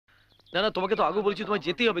না না, তোমাকে তো আগে বলেছি তোমায়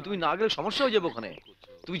যেতেই হবে, তুমি না গেলে সমস্যা হয়ে যাবে ওখানে।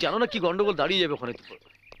 তুমি জানো না কি গন্ডগোল দাঁড়িয়ে যাবে ওখানে।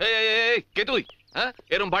 এই কে তুই? হ্যাঁ,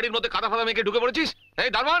 এরকম বাড়ির মধ্যে কাদা ফাদা মেখে ঢুকে পড়েছিস? এই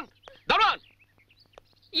দারোয়ান, দারোয়ান!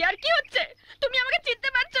 ইয়ার কি হচ্ছে? তুমি আমাকে চিনতে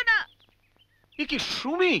পারছো না? এ কি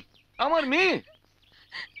সুমি, আমার মেয়ে?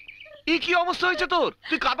 এ কি অবস্থা হয়েছে তোর?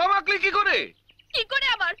 তুই কাদা মাখলি কি করে? কি করে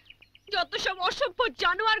আবার? যত সব অসভ্য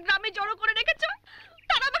জানোয়ার গ্রামে জড়ো করে রেখেছো,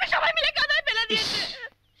 তারা আমাকে সবাই মিলে কাদায় ফেলে দিয়েছে।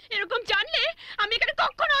 এরকম জানলে আমি এখানে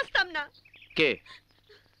কখনো আসতাম না। কে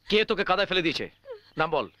কে তোকে কাদায় ফেলে দিয়েছে? নাম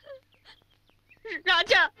বল।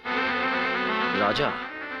 রাজা। রাজা?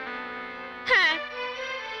 হ্যাঁ,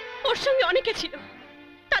 ওর সঙ্গে অনেকে ছিল,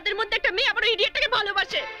 তাদের মধ্যে একটা মেয়ে আবার ইডিয়েটটাকে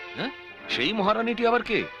ভালোবাসে। হ্যাঁ, সেই মহারানীটি আবার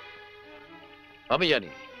কে? আমি জানি,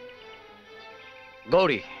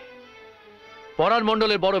 গৌরী, পরাণ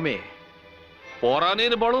মণ্ডলের বড় মেয়ে।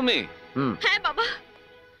 পরাণের বড় মেয়ে? হ্যাঁ বাবা,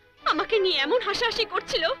 আমাকে নিয়ে এমন হাসাহাসি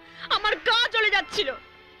করছিল, আমার গা জ্বলে যাচ্ছিল।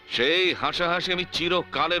 সেই হাসাহাসি আমি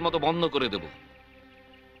চিরকালের মতো বন্ধ করে দেব।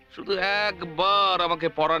 শুধু একবার আমাকে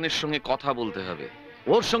পরাণের সঙ্গে কথা বলতে হবে।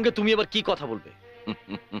 ওর সঙ্গে তুমি আবার কি কথা বলবে?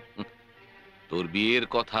 তোর বিয়ের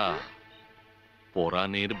কথা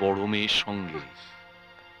পরাণের বড় মেয়ের সঙ্গে।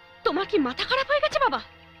 তোমার কি মাথা খারাপ হয়ে গেছে বাবা?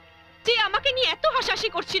 যে আমাকে নিয়ে এত হাসাহাসি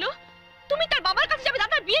করছিল, তুমি তার বাবার কাছে যাবে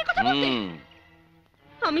দাদার বিয়ের কথা বলতে?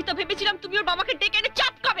 আমি তো ভেবেছিলাম তুমি ওর বাবাকে ডেকে এনে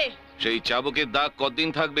চাপকাবে। সেই চাবুকের দাগ কতদিন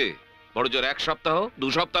থাকবে? বড় জোর 1 সপ্তাহ, 2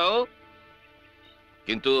 সপ্তাহ।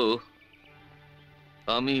 কিন্তু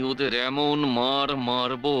আমি ওদের এমন মার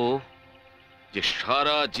মারবো যে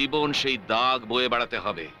সারা জীবন সেই দাগ বয়ে বেড়াতে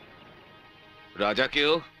হবে।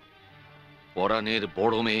 রাজাকেও, পরাণের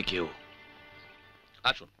বড় মেয়েকেও।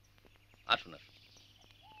 আসুন আসুন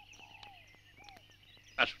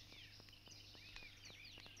আসুন।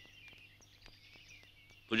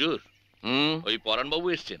 হুজুর, ওই পরাণবাবু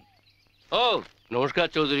এসছেন। ও নমস্কার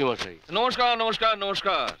চৌধুরী মশাই। নমস্কার নমস্কার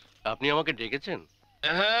নমস্কার। আপনি আমাকে ডেকেছেন?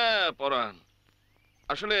 হ্যাঁ পরাণ,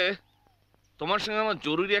 আসলে তোমার সঙ্গে আমার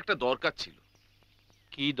জরুরি একটা দরকার ছিল।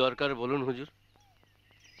 কি দরকার বলুন হুজুর।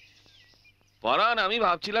 পরাণ, আমি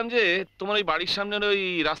ভাবছিলাম যে তোমার ওই বাড়ির সামনের ওই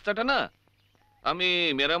রাস্তাটা না আমি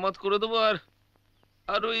মেরামত করে দেবো,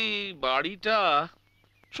 আর ওই বাড়িটা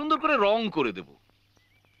সুন্দর করে রং করে দেব।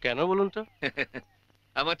 কেন বলুন তো?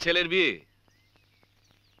 আমার ছেলের বিয়ে।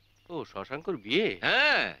 ও, শশাঙ্কর বিয়ে?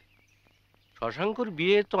 হ্যাঁ। শশাঙ্কর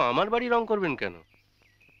বিয়ে তো আমার বাড়ি রং করবেন কেন?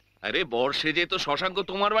 আরে বর্ষে যে তো শশাঙ্ক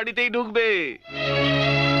তোমার বাড়িতেই ঢুকবে।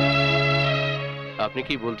 আপনি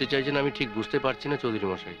কি বলতে চাইছেন আমি ঠিক বুঝতে পারছি না চৌধুরী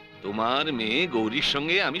মশাই। তোমার মেয়ে গৌরীর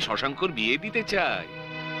সঙ্গে আমি শশাঙ্কর বিয়ে দিতে চাই।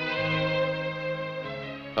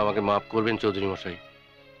 আমাকে মাফ করবেন চৌধুরী মশাই,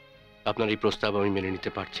 আপনার এই প্রস্তাব আমি মেনে নিতে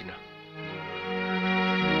পারছি না।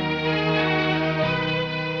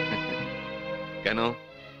 কেন?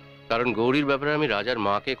 কারণ গৌরীর ব্যাপারে আমি রাজার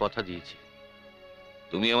মাকে কথা দিয়েছি।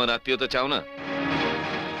 তুমি আমার আত্মীয়তা চাও না?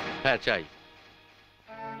 হ্যাঁ চাই,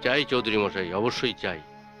 চাই চৌধুরী মশাই, অবশ্যই চাই।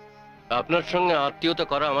 আপনার সঙ্গে আত্মীয়তা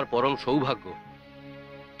করা আমার পরম সৌভাগ্য।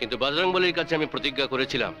 কিন্তু বজরংবলীর কাছে আমি প্রতিজ্ঞা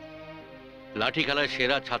করেছিলাম লাঠি খেলায়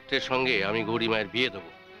সেরা ছাত্রের সঙ্গে আমি গৌরী মায়ের বিয়ে দেব,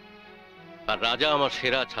 আর রাজা আমার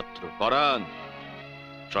সেরা ছাত্র। পরাণ,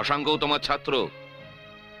 শশাঙ্কও তোমার ছাত্র।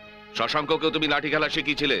 শশাঙ্ককেও তুমি লাঠি খেলা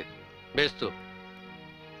শিখিয়েছিলে। বেশ তো,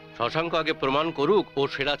 শশাঙ্ক আগে প্রমাণ করুক ও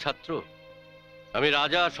সেরা ছাত্র। আমি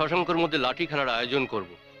রাজা আর শশাঙ্কর মধ্যে লাঠি খেলার আয়োজন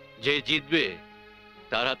করব। যে জিতবে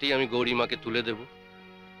তার হাতেই আমি গৌরী মাকে তুলে দেব।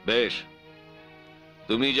 বেশ,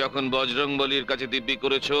 তুমি যখন বজরংবলীর কাছে দিব্যি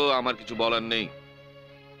করেছো আমার কিছু বলার নেই।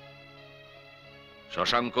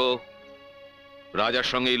 শশাঙ্ক রাজার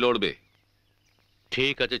সঙ্গেই লড়বে।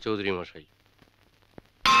 ঠিক আছে চৌধুরী মশাই।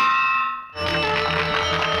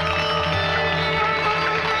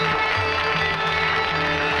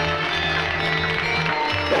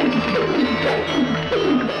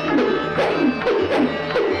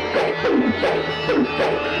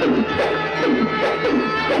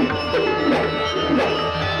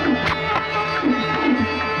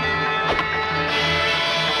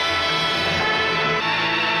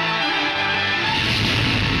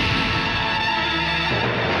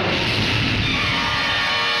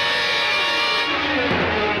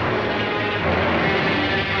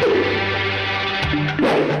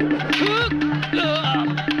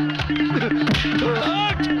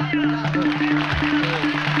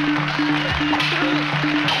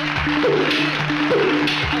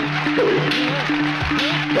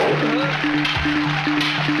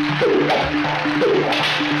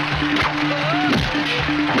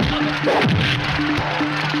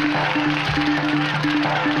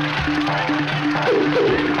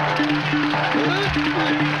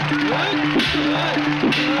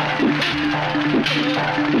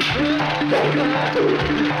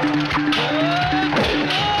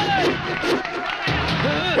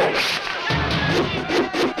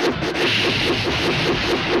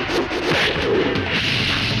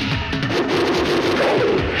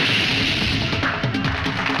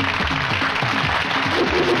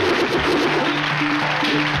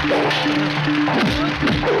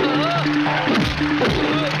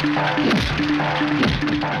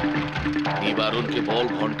 নিবারণকে বল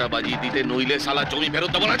ঘন্টা বাজিয়ে দিতে, নইলে শালা জমি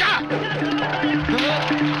ফেরত দেবো না। যা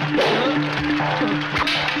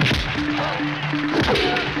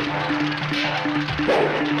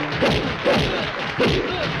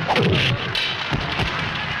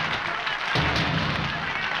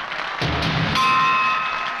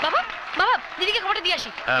বাবা, বাবা, দিদিকে খবরটা দিয়ে আসি।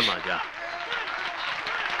 হ্যাঁ মা, যা।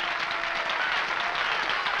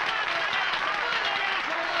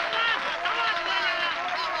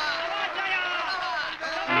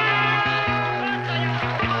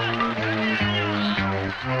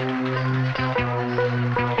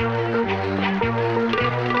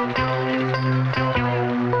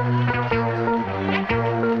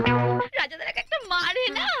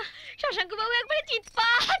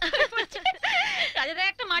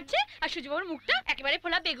 সুজবাবুর মুখটা একেবারে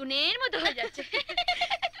ফোলা বেগুনের মতো হয়ে যাচ্ছে।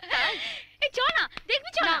 এই চ না, দেখবি,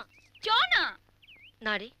 চ না, চ না।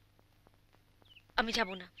 না রে, আমি যাব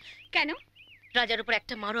না। কেন? রাজার উপর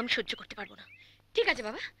একটা মারও আমি সহ্য করতে পারবো না। ঠিক আছে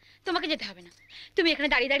বাবা, তোমাকে যেতে হবে না। তুমি এখানে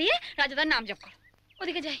দাঁড়িয়ে দাঁড়িয়ে রাজাদার নাম জপ করো।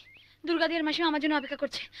 ওদিকে যাই, দুর্গা দিয়ার মাসিমা আমার জন্য অপেক্ষা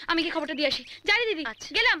করছে। আমি কি খবরটা দিয়ে আসি। যাই দিদি। আচ্ছা।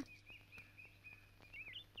 গেলাম।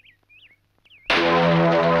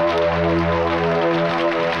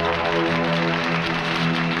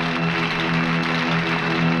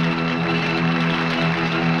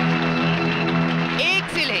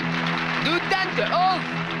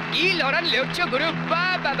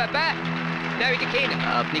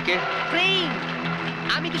 আপনি কে?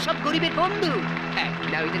 আমি তো সব গরিবের বন্ধু।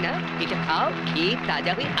 নাও এটা নাও, এটা খাও, খেয়ে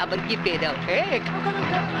তাজা হয়ে আবার গিয়ে পেয়ে দাও।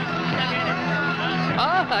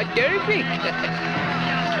 টেরিফিক।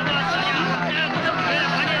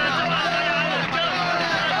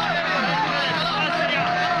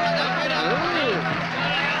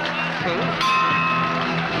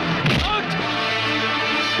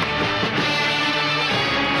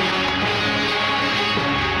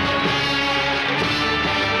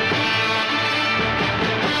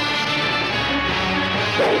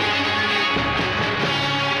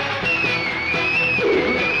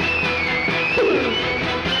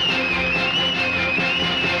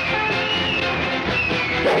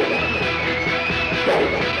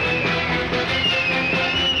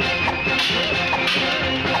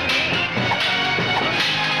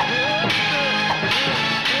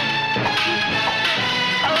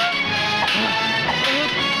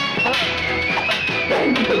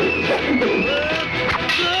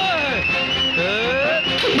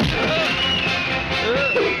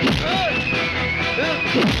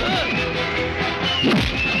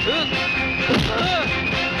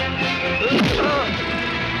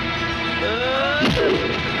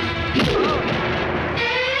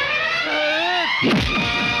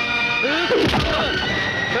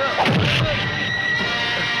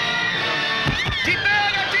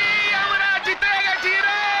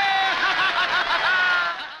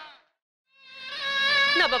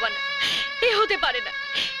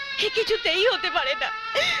 কিছুতেই হতে পারে না।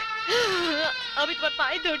 আমি তোমার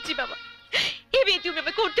পায়ে ধরছি বাবা, এই বিয়ে তুমি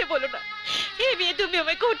আমায় করতে বলো না, এই বিয়ে তুমি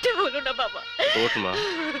আমায় করতে বলো না বাবা। ওঠ মা,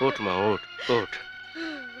 ওঠ মা, ওঠ, ওঠ,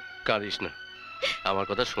 কাঁদিস না, আমার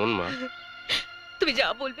কথা শোন মা। তুমি যা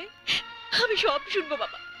বলবে আমি সব শুনবো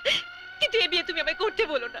বাবা, কিন্তু এই বিয়ে তুমি আমায় করতে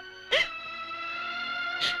বলো না।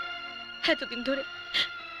 এতদিন ধরে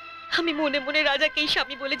আমি মনে মনে রাজাকেই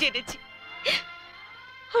স্বামী বলে জেনেছি,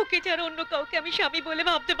 ওকে ছাড়া অন্য কাউকে আমি স্বামী বলে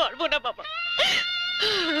ভাবতে পারবো না বাবা।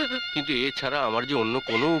 কিন্তু এছাড়া আমার যে অন্য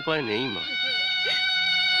কোনো উপায় নেই মা।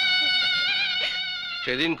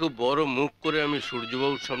 সেদিন খুব বড় মুখ করে আমি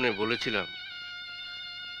সূর্যবাবুর সামনে বলেছিলাম,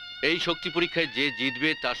 এই শক্তি পরীক্ষায় যে জিতবে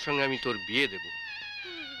তার সঙ্গে আমি তোর বিয়ে দেব।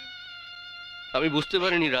 আমি বুঝতে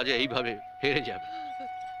পারিনি রাজা এইভাবে হেরে যাবে।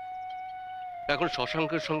 এখন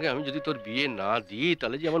শশাঙ্কের সঙ্গে আমি যদি তোর বিয়ে না দিই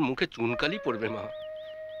তাহলে যে আমার মুখে চুনকালি পড়বে মা।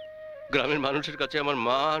 গ্রামের মানুষের কাছে আমার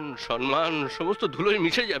মান সম্মান সমস্ত ধুলোয়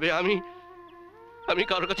মিশে যাবে। আমি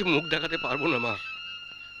কারোর কাছে মুখ দেখাতে পারবো না মা।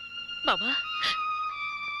 বাবা,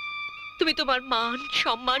 তুমি তোমার মান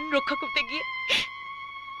সম্মান রক্ষা করতে গিয়ে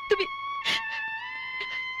তুমি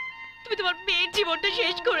তুমি তোমার মেয়ের জীবনটা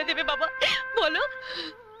শেষ করে দেবে বাবা, বলো।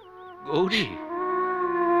 গৌরী,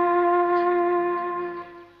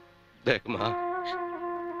 দেখ মা,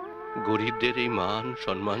 গরিবদের এই মান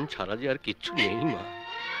সম্মান ছাড়া যে আর কিচ্ছু নেই মা,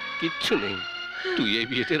 কিচ্ছু নেই। তুই এই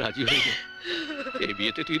বিয়েতে রাজি হয়ে যা, এই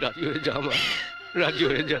বিয়েতে তুই রাজি হয়ে যা মা, রাজি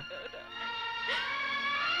হয়ে যা।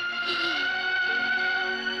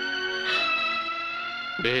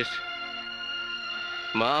 বেশ,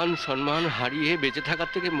 মান সম্মান হারিয়ে বেঁচে থাকার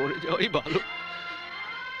থেকে মরে যাওয়াই ভালো,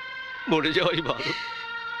 মরে যাওয়াই ভালো।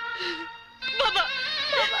 বাবা,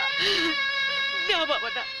 বাবা, বাবা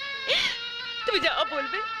না, তুমি যা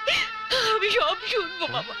বলবে আমি সব শুনবো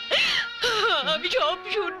বাবা, আমি সব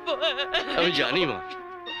শুনবো। আমি জানি মা,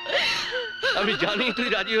 আমি জানি তুই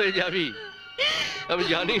রাজি হয়ে যাবি, আমি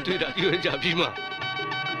জানি তুই রাজি হয়ে যাবি মা।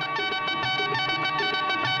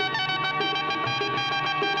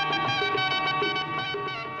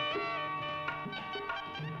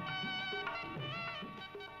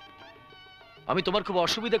 আমি তোমার খুব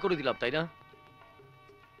অসুবিধা করে দিলাম তাই না?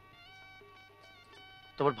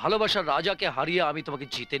 তোমার ভালোবাসার রাজাকে হারিয়ে আমি তোমাকে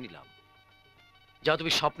জিতে নিলাম, যা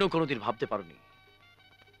তুমি স্বপ্নেও কোনোদিন ভাবতে পারোনি।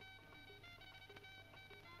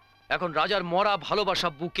 এখন রাজার মরা ভালোবাসা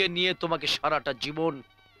বুকে নিয়ে তোমাকে সারাটা জীবন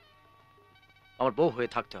আমার বউ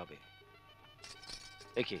হয়ে থাকতে হবে।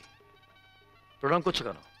 একে প্রণাম করছো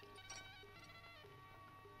কেন?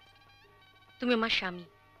 তুমি আমার স্বামী,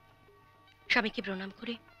 স্বামীকে প্রণাম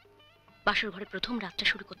করে বাসর ঘরে প্রথম রাতটা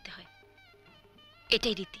শুরু করতে হয়,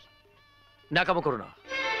 এটাই রীতি। ন্যাকামো করো না,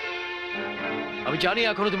 আমি জানি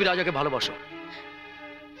এখনো তুমি রাজাকে ভালোবাসো,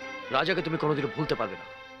 রাজাকে তুমি কোনোদিনও ভুলতে পারবে না,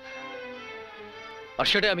 আর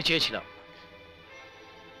সেটাই আমি চেয়েছিলাম।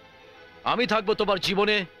 আমি থাকবো তোমার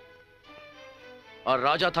জীবনে, আর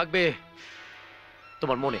রাজা থাকবে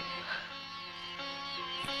তোমার মনে।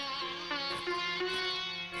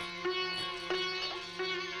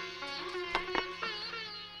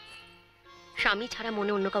 স্বামী ছাড়া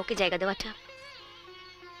মনে অন্য কাউকে জায়গা দেওয়াটা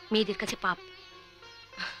মেয়েদের কাছে পাপ।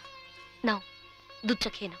 নাও, দুধটা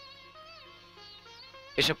খেয়ে নাও।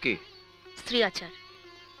 এসব কি? স্ত্রী আচার,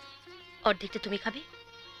 অর্ধেকটা তুমি খাবে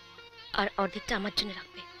আর অর্ধেকটা আমার জন্য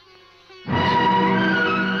রাখবে।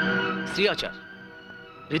 স্ত্রী আচার,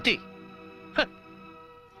 রীতি? হ্যাঁ,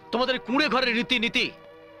 তোমাদের কুঁড়ে ঘরের রীতি নীতি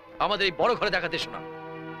আমাদের এই বড় ঘরে দেখাতে শোনা।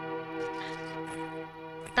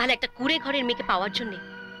 তাহলে একটা কুঁড়ে ঘরের মেয়েকে পাওয়ার জন্য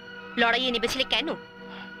লড়াইয়ে নেমেছিলে কেন?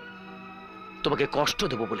 তোমাকে কষ্ট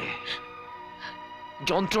দেব বলে,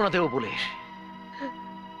 যন্ত্রণা দেব বলে।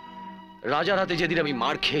 রাজার হাতে যেদিন আমি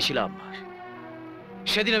মার খেয়েছিলাম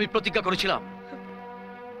সেদিন আমি প্রতিজ্ঞা করেছিলাম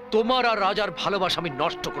তোমার আর রাজার ভালোবাসা আমি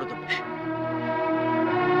নষ্ট করে দেব।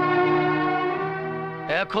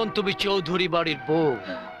 এখন তুমি চৌধুরী বাড়ির বউ,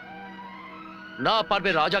 না পারবে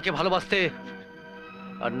রাজাকে ভালোবাসতে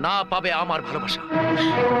আর না পাবে আমার ভালোবাসা।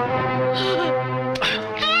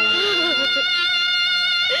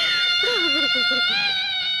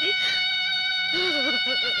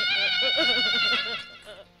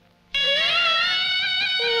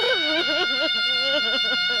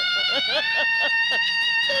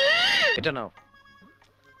 এটা নাও।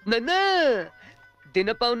 না না,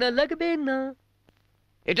 দেনা পাওনা লাগবে না।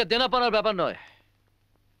 এটা দেনা পাওনার ব্যাপার নয়,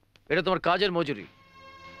 এটা তোমার কাজের মজুরি।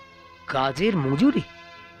 কাজের মজুরি?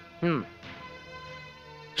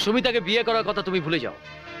 সুমিতাকে বিয়ে করার কথা তুমি ভুলে যাও।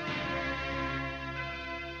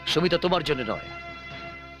 সুমিতা তোমার জন্য নয়,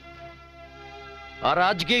 আর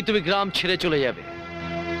আজকেই তুমি গ্রাম ছেড়ে চলে যাবে।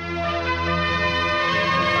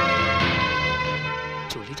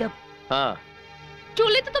 চলে যাব? হ্যাঁ।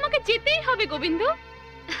 চলে তো তোমাকে যেতেই হবে গোবিন্দ।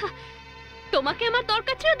 তোমাকে আমার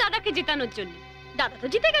দরকার ছিল দাদাকে জেতানোর জন্য, দাদা তো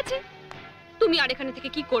জিতে গেছে। তুমি আর এখানে থেকে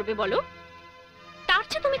কি করবে বলো? তার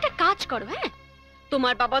চেয়ে তুমি একটা কাজ করো। হ্যাঁ,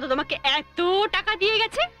 তোমার বাবা তো তোমাকে এত টাকা দিয়ে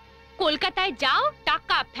গেছে, কলকাতায় যাও,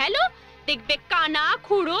 টাকা ফেলো, দেখবে কানা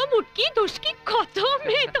খুড়ো মুটকি দুষ্কি কত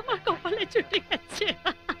মেয়ে তোমার কপালে চুটে গেছে।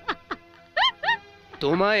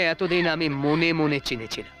 তোমায় এতদিন আমি মনে মনে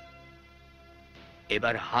চিনেছিলাম,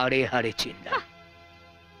 এবার হাড়ে হাড়ে চিনলাম।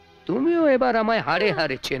 তুমিও এবার আমায় হাড়ে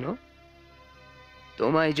হাড়ে চেনো।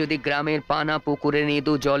 তোমায় যদি গ্রামের পানা পুকুরে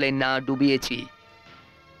নেদু জলে না ডুবিয়েছি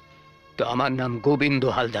তো আমার নাম গোবিন্দ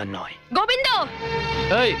হালদার নয়। গোবিন্দ!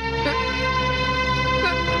 এই,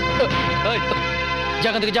 এই, যা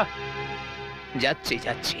এখান থেকে যা। যাচ্ছি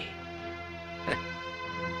যাচ্ছি।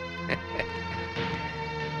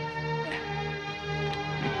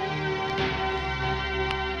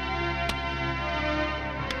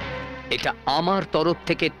 এটা আমার তরফ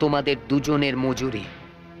থেকে তোমাদের দুজনের মজুরি,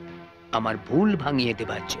 আমার ভুল ভাঙিয়ে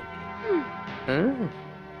দেবার জন্য। হ্যাঁ,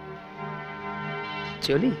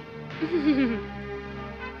 চলি।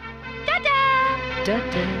 টাটা।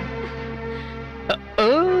 টাটা।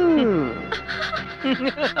 ও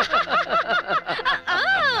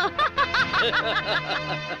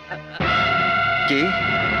কি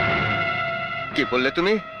কি বললে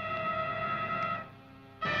তুমি?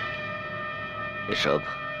 এসব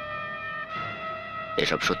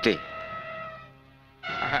এসব সত্যি?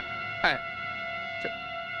 হ্যাঁ,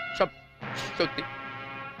 সব সত্যি।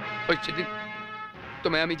 ওই সেদিন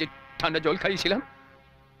তোমায় আমি যে ঠান্ডা জল খাইয়েছিলাম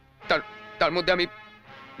তার মধ্যে আমি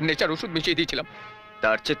নেচার ওষুধ মিশিয়ে দিয়েছিলাম।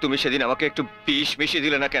 তার চেয়ে তুমি সেদিন আমাকে একটু বিষ মিশিয়ে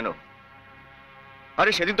দিলে না কেন?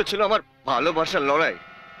 আরে সেদিন তো ছিল আমার ভালোবাসার লড়াই,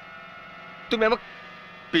 তুমি আমাকে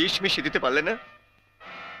বিষ মিশিয়ে দিতে পারলে না?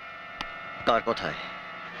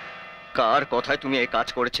 কার কথায় তুমি এই কাজ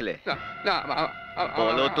করেছিলে?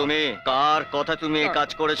 বলো, তুমি কার কথা তুমি এই কাজ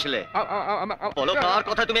করেছিলে? বলো, কার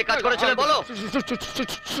কথা তুমি এই কাজ করেছিলে? বলো।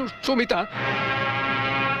 সুমিতা।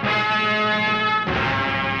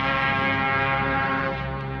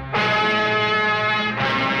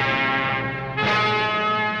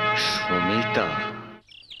 সুমিতা?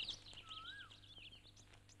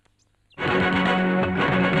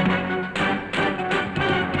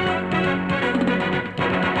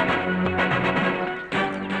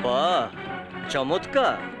 বাহ,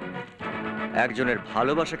 চমৎকার। একজনের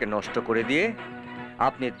ভালোবাসাকে নষ্ট করে দিয়ে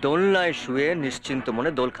আপনি দোলনায় শুয়ে নিশ্চিন্ত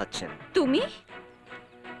মনে দোল খাচ্ছেন। তুমি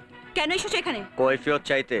কেন এসেছো এখানে? কৈফিয়ত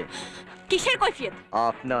চাইতে। কিসের কৈফিয়ত?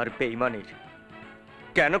 আপনার বেঈমানির।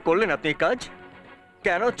 কেন করলেন আপনি এই কাজ?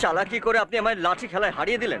 কেন চালাকি করে আপনি আমায় লাঠি খেলায়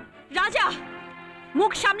হারিয়ে দিলেন? রাজা,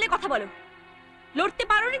 মুখ সামলে কথা বলো। লড়তে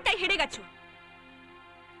পারোনি তাই হেরে গেছো।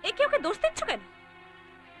 একে ওকে দোষ দিচ্ছ কেন?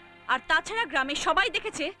 আর তাছাড়া গ্রামে সবাই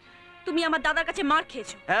দেখেছে তুমি আমার দাদার কাছে মার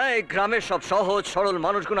খেয়েছো। হ্যাঁ, এই গ্রামের সব সহজ সরল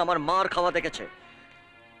মানুষগুলো আমার মার খাওয়া দেখেছে,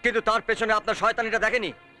 কিন্তু তার পেছনে আপনার শয়তানিটা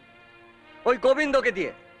দেখেনি। ওই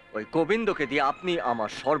গোবিন্দকে দিয়ে আপনি আমার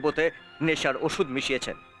শরবতে নেশার ওষুধ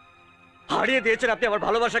মিশিয়েছেন, হারিয়ে দিয়েছেন আপনি আমার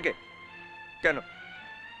ভালোবাসাকে। কেন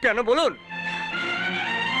কেন বলুন?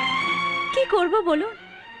 কি করব বলুন?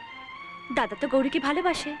 দাদা তো গৌরীকে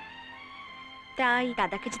ভালোবাসে, তাই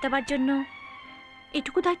দাদাকে জেতাবার জন্য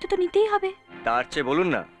এটুকু দায়িত্ব তো নিতেই হবে। তার চেয়ে বলুন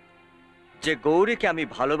না যে গৌরীকে আমি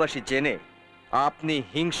ভালোবাসি জেনে আপনি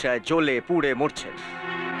হিংসায় জ্বলে পুড়ে মরছেন,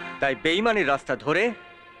 তাই বেঈমানির রাস্তা ধরে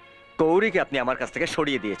গৌরীকে আপনি আমার কাছ থেকে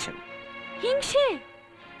সরিয়ে দিয়েছেন। হিংসে?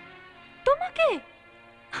 তোমাকে?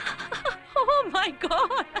 ও মাই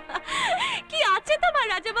গড, কি আছে তোমার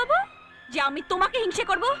রাজা বাবু যে আমি তোমাকে হিংসে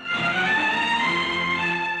করব?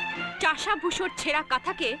 চাষা ভূষর ছেঁড়া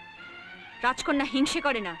কাঁথাকে রাজকন্যা হিংসে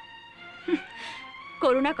করে না,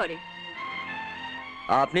 করুণা করে।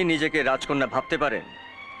 আপনি নিজেকে রাজকন্যা ভাবতে পারেন,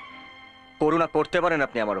 করুণা করতে পারেন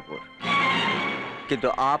আপনি আমার উপর, কিন্তু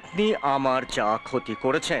আপনি আমার যা ক্ষতি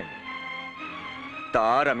করেছেন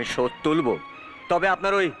তার আমি শোধ তুলব, তবে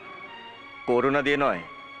আপনার ওই করুণা দিয়ে নয়,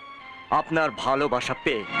 আপনার ভালোবাসা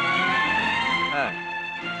পেয়ে। হ্যাঁ,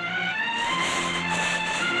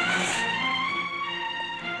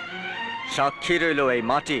 সাক্ষী রইল এই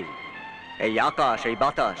মাটি, এই আকাশ, এই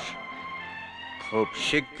বাতাস। খুব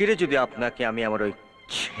শিগগিরই যদি আপনাকে আমি আমার ওই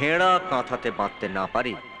ছেঁড়া কাঁথাতে বাঁধতে না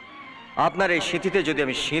পারি, আপনার এই স্মৃতিতে যদি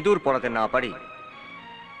আমি সিঁদুর পরাতে না পারি,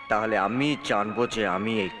 তাহলে আমি জানবো যে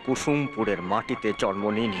আমি এই কুসুমপুরের মাটিতে জন্ম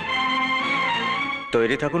নিইনি।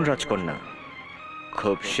 তৈরি থাকুন রাজকন্যা,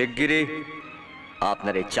 খুব শিগগিরই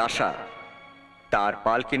আপনার এই চাষা তার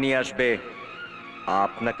পালকি নিয়ে আসবে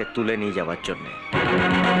আপনাকে তুলে নিয়ে যাওয়ার জন্য।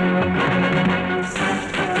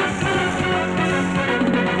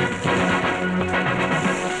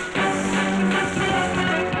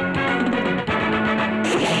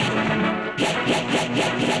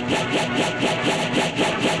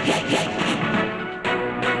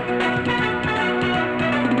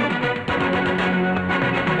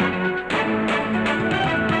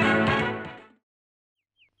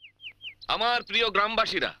 আমার প্রিয়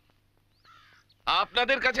গ্রামবাসীরা,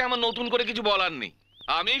 আপনাদের কাছে আমার নতুন করে কিছু বলার নেই।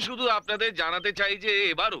 আমি শুধু আপনাদের জানাতে চাই যে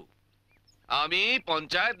এবারও আমি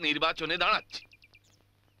পঞ্চায়েত নির্বাচনে দাঁড়াচ্ছি।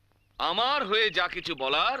 আমার হয়ে যা কিছু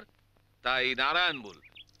বলার তাই নারায়ণ বল।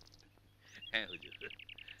 হ্যাঁ হুজুর।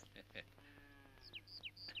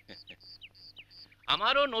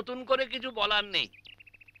 আমারও নতুন করে কিছু বলার নেই।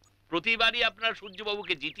 প্রতিবারই আপনারা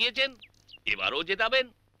সূর্যবাবুকে জিতিয়েছেন, এবারও জেতাবেন।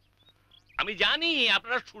 আমি জানি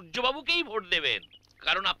আপনারা সূর্যবাবুকেই ভোট দেবেন,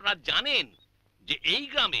 কারণ আপনারা জানেন যে এই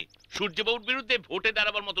গ্রামে সূর্যবাবুর বিরুদ্ধে ভোটে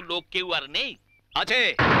দাঁড়াবার মতো লোক কেউ আর নেই। আছে,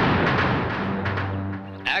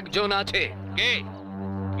 একজন আছে। কে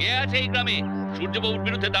কে আছে এই গ্রামে সূর্যবাবুর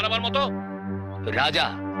বিরুদ্ধে দাঁড়াবার মতো? রাজা।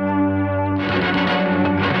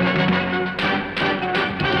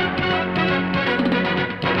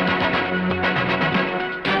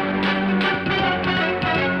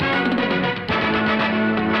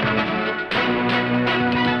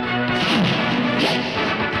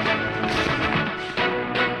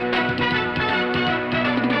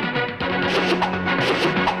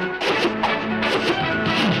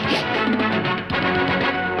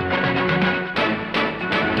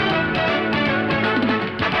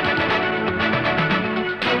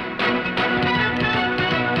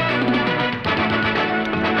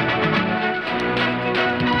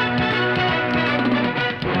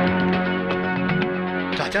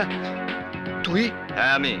 তুই?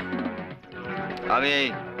 হ্যাঁ, আমি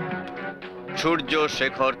সূর্য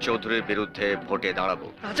শেখর চৌধুরীর বিরুদ্ধে ভোটে দাঁড়াবো।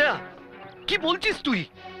 রাজা, কি বলছিস তুই?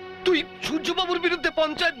 তুই সূর্যবাবুর বিরুদ্ধে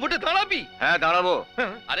পঞ্চায়েত ভোটে দাঁড়াবি? হ্যাঁ দাঁড়াবো।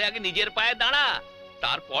 আরে আগে নিজের পায়ে দাঁড়া,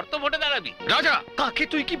 তারপর তো ভোটে দাঁড়াবি। রাজা, কাকে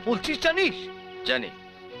তুই কি বলছিস জানিস? জানি,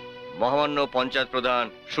 মহামান্য পঞ্চায়েত প্রধান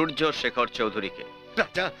সূর্য শেখর চৌধুরীকে।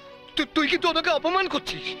 রাজা, তুই কিন্তু ওনাকে অপমান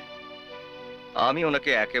করছিস। আমি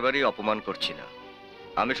ওনাকে একেবারেই অপমান করছি না,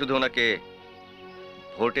 আমি শুধু ওনাকে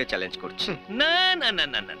ভোটে চ্যালেঞ্জ করছি। না না না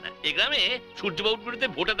না না না, এই গ্রামে সূর্যবাবুর বিরুদ্ধে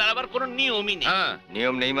ভোটে দাঁড়াবার কোনো নিয়মই নেই। হ্যাঁ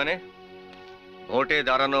নিয়ম নেই মানে? ভোটে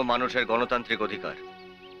দাঁড়ানো মানুষের গণতান্ত্রিক অধিকার।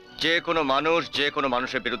 যে কোনো মানুষ যে কোনো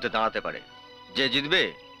মানুষের বিরুদ্ধে দাঁড়াতে পারে। যে জিতবে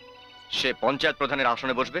সে পঞ্চায়েত প্রধানের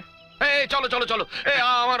আসনে বসবে। এই চলো চলো চলো,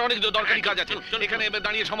 আমার অনেক দরকারি কাজ আছে, এখানে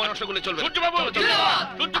দাঁড়িয়ে সময় নষ্ট করলে চলবে। সূর্যবাবু,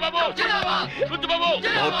 সূর্যবাবু, সূর্যবাবু,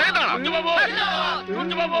 ভোটে দাঁড়াও। সূর্যবাবু,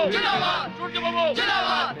 সূর্যবাবু, সূর্যবাবু,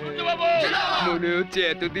 সূর্যবাবু। মনে হচ্ছে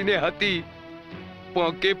এতদিনে হাতি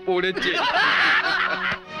পকে পড়েছে।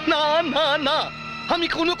 না না না, আমি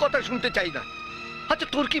কোনো কথা শুনতে চাই না। আচ্ছা,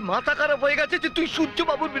 তোর কি মাথা খারাপ হয়ে গেছে যে তুই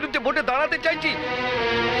সূর্যবাবুর বিরুদ্ধে ভোটে দাঁড়াতে চাইছিস?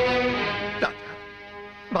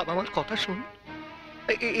 বাবা, আমার কথা শুন,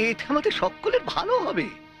 এতে আমাদের সকলের ভালো হবে।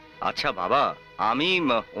 আচ্ছা বাবা, আমি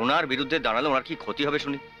ওনার বিরুদ্ধে দাঁড়ালে ওনার কি ক্ষতি হবে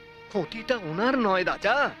শুনি? ক্ষতিটা ওনার নয়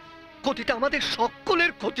রাজা, ক্ষতিটা আমাদের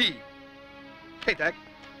সকলের ক্ষতি।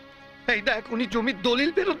 এই দেখ, উনি জমির দলিল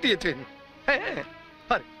ফেরত দিয়েছেন। হ্যাঁ,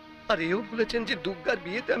 আর এও বলেছেন যে দুর্গার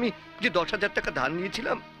বিয়েতে আমি যে 10,000 টাকা ধার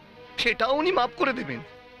নিয়েছিলাম সেটাও উনি মাফ করে দেবেন।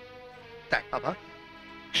 দেখ বাবা,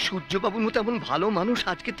 সূর্যবাবুর মতো এমন ভালো মানুষ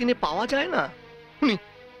আজকের দিনে পাওয়া যায় না।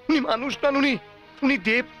 উনি মানুষ নন, উনি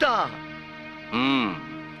দেবতা।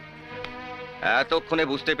 এতক্ষণে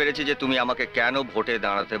বুঝতে পেরেছি যে তুমি আমাকে কেন ভোটে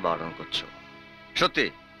দাঁড়াতে বারণ করছো। সত্যি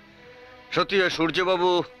সত্যি ওই সূর্যবাবু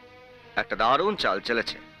একটা দারুণ চাল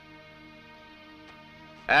চলেছে।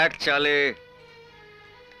 এক চালে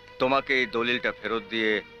তোমাকে এই দলিলটা ফেরত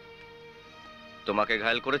দিয়ে তোমাকে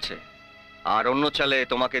ঘায়েল করেছে, আর অন্য চালে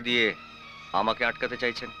তোমাকে দিয়ে আমাকে আটকাতে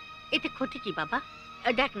চাইছেন। এতে ক্ষতি কি বাবা?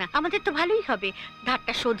 দেখ না, আমাদের তো ভালোই হবে,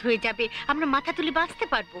 ধারটা শোধ হয়ে যাবে, আমরা মাথা তুলে বাঁচতে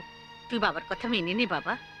পারবো। তুই বাবার কথা মেনে নে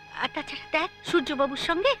বাবা। আর তাছাড়া দেখ, সূর্যবাবুর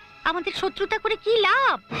সঙ্গে আমাদের শত্রুতা করে কি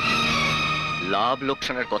লাভ? লাভ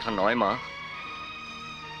লোকসানের কথা নয় মা,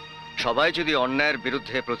 সবাই যদি অন্যায়ের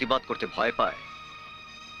বিরুদ্ধে প্রতিবাদ করতে ভয় পায়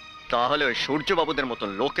তাহলে ওই সূর্যবাবুদের মতন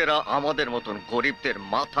লোকেরা আমাদের মতন গরিবদের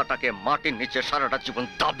মাথাটাকে মাটির নিচে সারাটা জীবন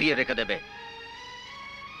দাবিয়ে রেখে দেবে।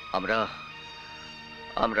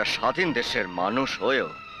 আমরা স্বাধীন দেশের মানুষ হয়েও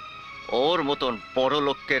ওর মতন বড়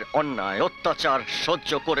লোকের অন্যায় অত্যাচার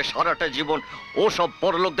সহ্য করে সারাটা জীবন ও সব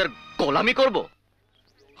বড় লোকদের গোলামি করব?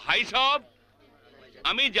 ভাই সব,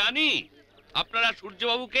 আমি জানি আপনারা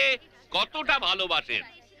সূর্যবাবুকে কতটা ভালোবাসেন।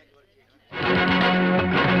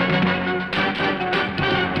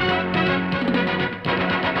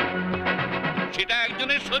 সেটা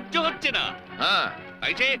একজনের সহ্য হচ্ছে না। হ্যাঁ,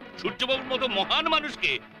 তাই সে সূর্যবাবুর মতো মহান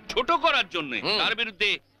মানুষকে ছোট করার জন্য তার বিরুদ্ধে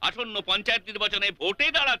আসন্ন পঞ্চায়েত নির্বাচনে ভোটে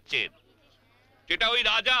দাঁড়াচ্ছেন। সেটা ওই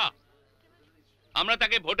রাজা। আমরা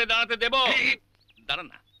তাকে ভোটে দাঁড়াতে দেব? দাঁড়ান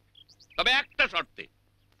না, তবে একটা শর্তে,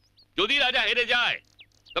 যদি রাজা হেরে যায়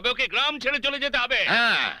তবে ওকে গ্রাম ছেড়ে চলে যেতে হবে।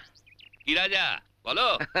 হ্যাঁ। কি রাজা বলো,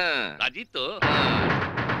 রাজি তো?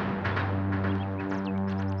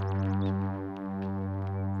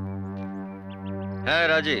 হ্যাঁ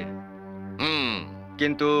রাজি।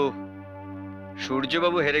 কিন্তু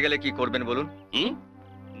সূর্যবাবু হেরে গেলে কি করবেন বলুন?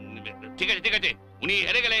 ঠিক আছে ঠিক আছে, উনি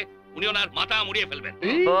হেরে গেলে উনি ওনার মাথা মুড়িয়ে ফেলবেন।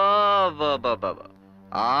 বাবা,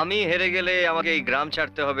 আমি হেরে গেলে আমাকে এই গ্রাম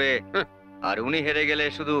ছাড়তে হবে, আর উনি হেরে গেলে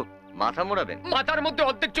শুধু মাথা মোড়াবেন? মাথার মধ্যে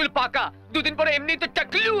অর্ধেক চুল পাকা, দুদিন পরে এমনি তো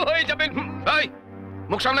চাকলু হয়ে যাবেন। এই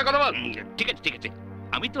মুখ সামনে কথা বল। ঠিক আছে ঠিক আছে,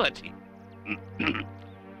 আমি তো আছি।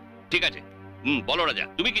 ঠিক আছে, বলো রাজা,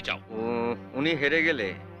 তুমি কি চাও? উনি হেরে গেলে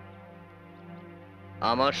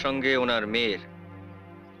আমার সঙ্গে ওনার মেয়ের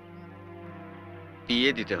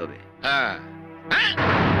বিয়ে দিতে হবে। হ্যাঁ।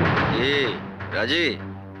 রাজি?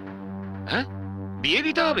 হ্যাঁ, বিয়ে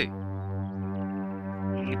দিতে হবে?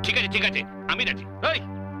 ঠিক আছে ঠিক আছে, আমি রাজি। এই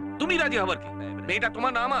তুমি রাজি হবার কি? মেয়েটা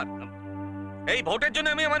তোমার না আমার? এই ভোটের জন্য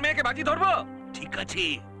আমি আমার মেয়েকে বাজি ধরবো? ঠিক আছে,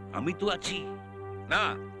 আমি তো আছি। না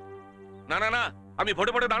না না না, আমি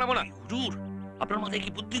ভোটে ভোটে দাঁড়াবো না। হুজুর, আপনার মাথায় কি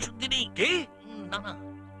বুদ্ধি শুদ্ধি নেই? কি? না না,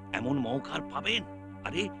 এমন মৌকা আর পাবেন?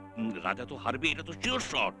 আরে রাজা তো হারবে, এটা তো শিওর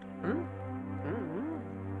শট।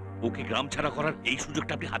 ওকে গ্রাম ছাড়া করার এই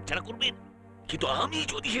সুযোগটা আপনি হাতছাড়া করবেন? কিন্তু আমি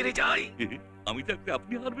যদি হেরে যাই? আমি থাকতে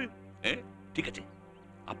আপনি হারবেন? হ্যাঁ ঠিক আছে,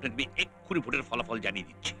 আপনার মেয়ে এক্ষুনি ভোটের ফলাফল জানিয়ে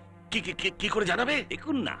দিচ্ছি। কি করে জানাবে?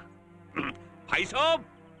 দেখুন না। ভাই সব,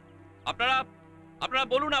 আপনারা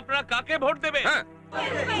বলুন আপনারা কাকে ভোট দেবে? হ্যাঁ,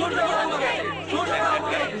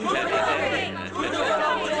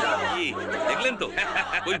 দেখলেন তো,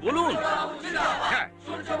 ওই বলুন। হ্যাঁ,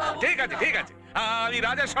 ঠিক আছে ঠিক আছে, আমি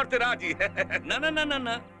রাজার শর্তে রাজি। না না না না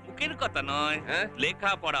না, মুখের কথা নয়,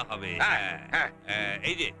 লেখা পড়া হবে।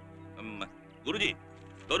 এই যে গুরুজি,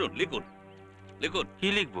 ধরুন লিখুন লিখুন। কি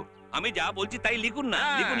লিখবো? আমি যা বলছি তাই লিখুন না,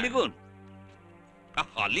 লিখুন লিখুন।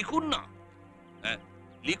 আহা, লিখুন না,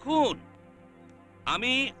 লিখুন।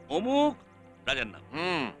 আমি অমুক, রাজার নাম।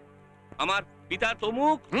 আমার পিতা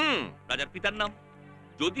তমুক, রাজার পিতার নাম।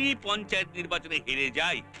 যদি পঞ্চায়েত নির্বাচনে হেরে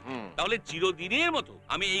যাই, তাহলে চিরদিনের মতো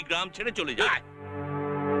আমি এই গ্রাম ছেড়ে চলে যাই।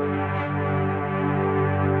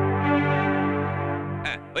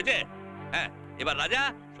 হ্যাঁ হয়েছে? হ্যাঁ, এবার রাজা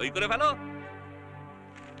সই করে ফেলো।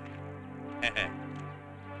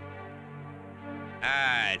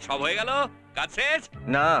 হ্যাঁ, সব হয়ে গেল, কাজ শেষ।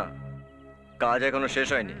 না, কাজ এখনো শেষ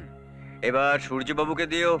হয়নি। এবার সূর্যবাবুকে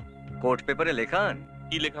দিও কোর্ট পেপারে লেখান।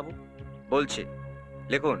 কি লেখাবো? বলছি,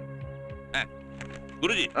 লিখুন। হ্যাঁ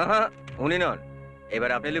গুরুজি। আহা, উনি নন,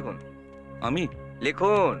 এবার আপনি লিখুন। আমি?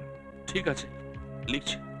 লিখুন। ঠিক আছে,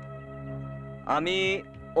 লিখছি। আমি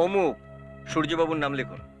অমুক, সূর্যবাবুর নাম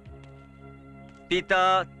লিখুন। পিতা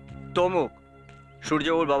তমুক,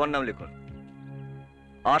 সূর্যবাবুর বাবার নাম লিখুন।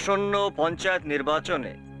 আসন্ন পঞ্চায়েত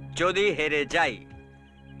নির্বাচনে যদি হেরে যাই,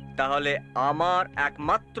 তাহলে আমার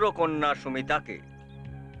একমাত্র কন্যা সুমিতাকে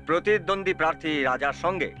প্রতিদ্বন্দ্বী প্রার্থী রাজার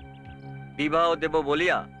সঙ্গে বিবাহ দেব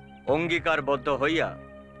বলিয়া অঙ্গীকারবদ্ধ হইয়া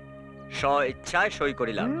স্ব-ইচ্ছায় সই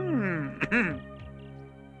করিলাম।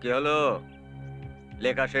 কি হলো?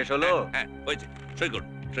 লেখা শেষ হলো? হ্যাঁ হয়েছে, সই করুন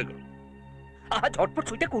সই করুন। ঝটপট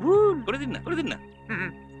সইটা করুন। করে দিন না, করে দিন না।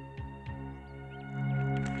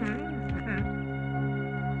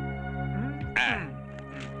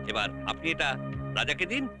 এবার আপনি এটা রাজাকে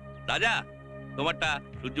দিন। রাজা, তোমারটা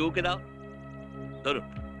সূর্যকে দাও। ধরুন।